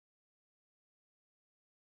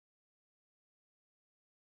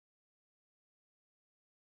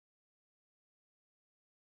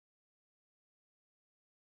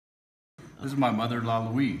This is my mother-in-law,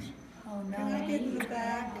 Louise. Oh, no. Can I get in the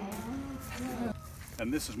back?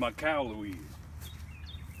 And this is my cow, Louise.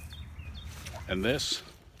 And this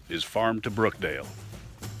is Farm to Brookdale.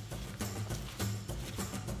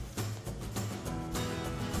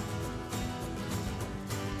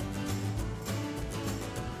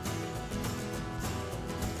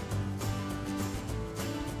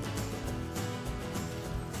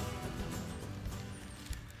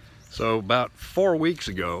 So about 4 weeks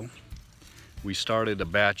ago, we started a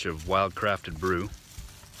batch of Wildcrafting Brew.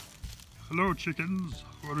 Hello chickens,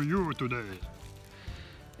 how are you today?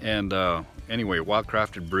 And anyway,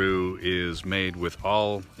 Wildcrafting Brew is made with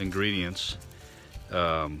all ingredients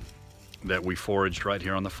that we foraged right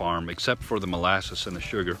here on the farm, except for the molasses and the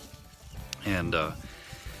sugar. And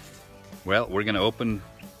well, we're gonna open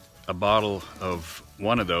a bottle of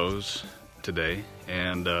one of those today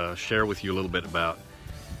and share with you a little bit about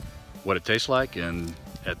what it tastes like, and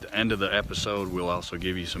at the end of the episode we'll also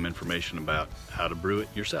give you some information about how to brew it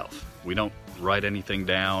yourself. We don't write anything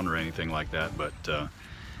down or anything like that, but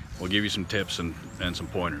we'll give you some tips and some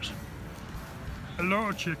pointers.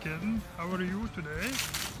 Hello chicken, how are you today?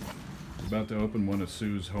 About to open one of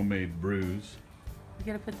Sue's homemade brews. You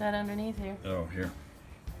gotta put that underneath here. Oh, here.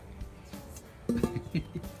 I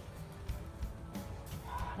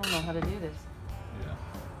don't know how to do this. Yeah.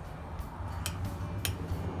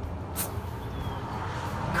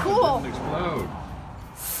 Cool. It doesn't explode.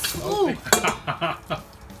 Ooh.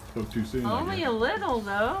 Spoke too soon. Only a little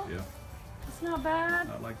though. Yeah. It's not bad.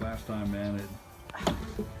 Not like last time, man.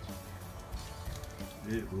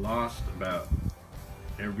 It lost about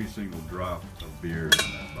every single drop of beer in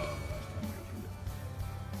that bottle last time we opened it.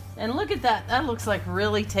 And look at that. That looks like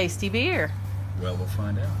really tasty beer. Well, we'll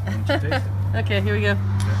find out. Why don't you taste it? Okay, here we go. Okay.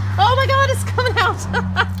 Oh my God, it's coming out.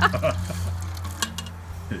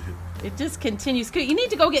 It just continues. You need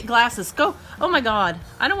to go get glasses. Go. Oh my God.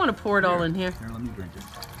 I don't want to pour it all in here. Here, let me drink it.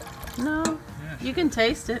 No. Yeah, you can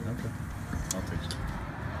taste it. Okay. I'll taste it.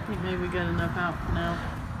 I think maybe we got enough out now.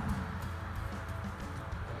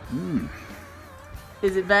 Mmm.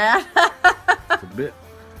 Is it bad? It's a bit.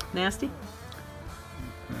 Nasty?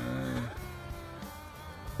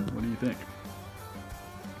 What do you think?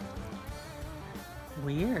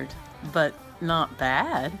 Weird, but not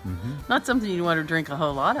bad. Mm-hmm. Not something you want to drink a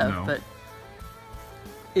whole lot of, No. but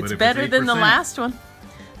it's But better than the 8%. last one.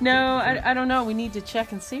 No, I don't know. We need to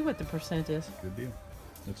check and see what the percent is. Good deal.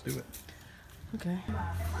 Let's do it. Okay.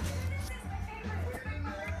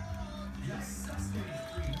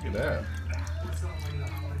 Look at that.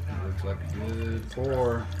 Looks like a good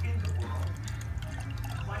pour.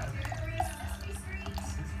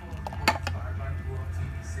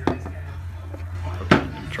 Okay,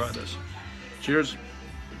 let me try this. Cheers.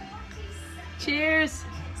 Cheers.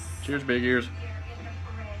 Cheers, big ears.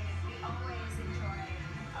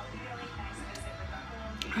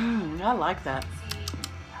 I like that.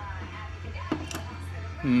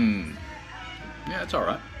 Yeah, it's all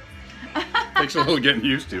right. Takes a little getting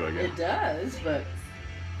used to, I guess. It does, but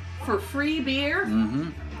for free beer?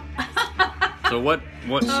 Mm-hmm. So what,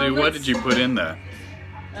 Sue, what did you put in that?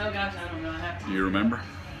 Oh gosh, I don't know. I have to. Do you remember?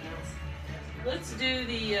 Let's do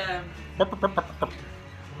the. See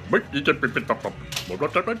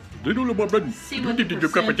what the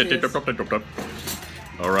percent is.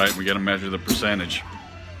 All right, we got to measure the percentage.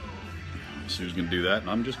 Sue's gonna do that, and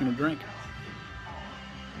I'm just gonna drink.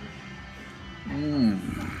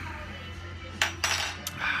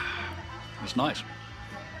 It's nice.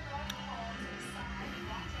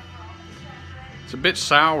 It's a bit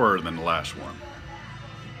sourer than the last one.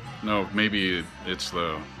 No, maybe it's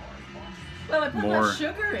the Well, I put more less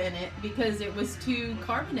sugar in it because it was too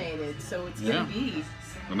carbonated, so it's gonna be.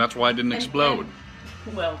 and that's why it didn't explode.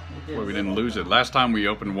 Well, it did. Well, we didn't lose it. Last time we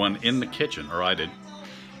opened one in the kitchen, or I did.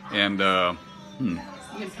 And You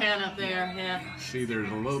can pan up there, yeah. see,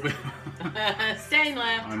 there's a little bit. Stain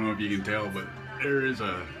left. I don't know if you can tell, but there is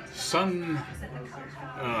a sun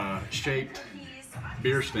shaped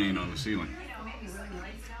beer stain on the ceiling.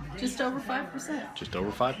 Just over 5%. Just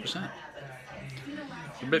over 5%.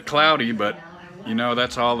 It's a bit cloudy, but you know,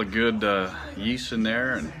 that's all the good yeast in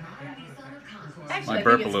there, and Actually, might I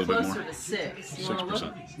burp think a it's little bit closer more. to 6. You wanna look?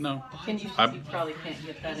 6%. No. Can you I- probably can't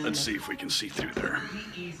get that in Let's there. see if we can see through there.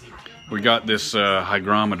 We got this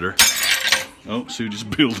hygrometer. Oh, Sue just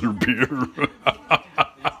spilled her beer.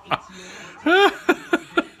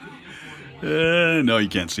 No, you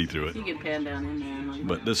can't see through it. You can pan down in there. Like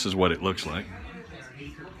But this is what it looks like.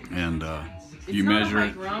 And it's you not measure a it.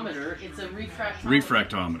 hygrometer, it's a refractometer.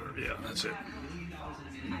 Refractometer, yeah, that's it.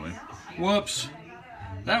 Anyway. Whoops.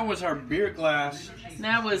 That was our beer glass.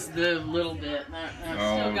 That was the little bit. That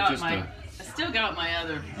still got just my. still got my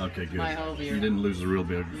other. Okay, good. My whole beer. You didn't lose the real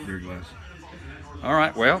beer glass. All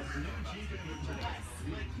right, well,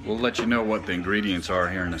 we'll let you know what the ingredients are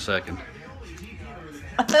here in a second.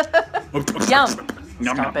 Yum.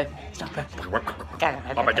 Stop it. Stop it.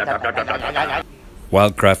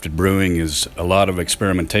 Wildcrafted brewing is a lot of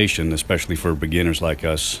experimentation, especially for beginners like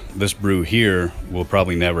us. This brew here we'll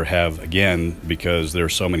probably never have again because there are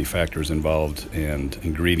so many factors involved and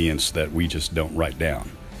ingredients that we just don't write down.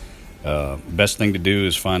 Best thing to do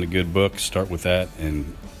is find a good book, start with that,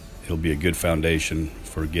 and it'll be a good foundation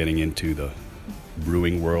for getting into the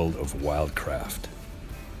brewing world of wildcraft.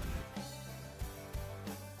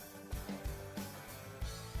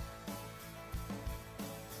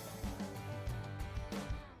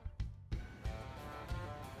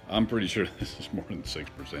 I'm pretty sure this is more than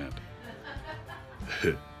 6%.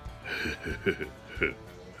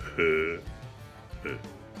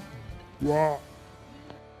 Wow.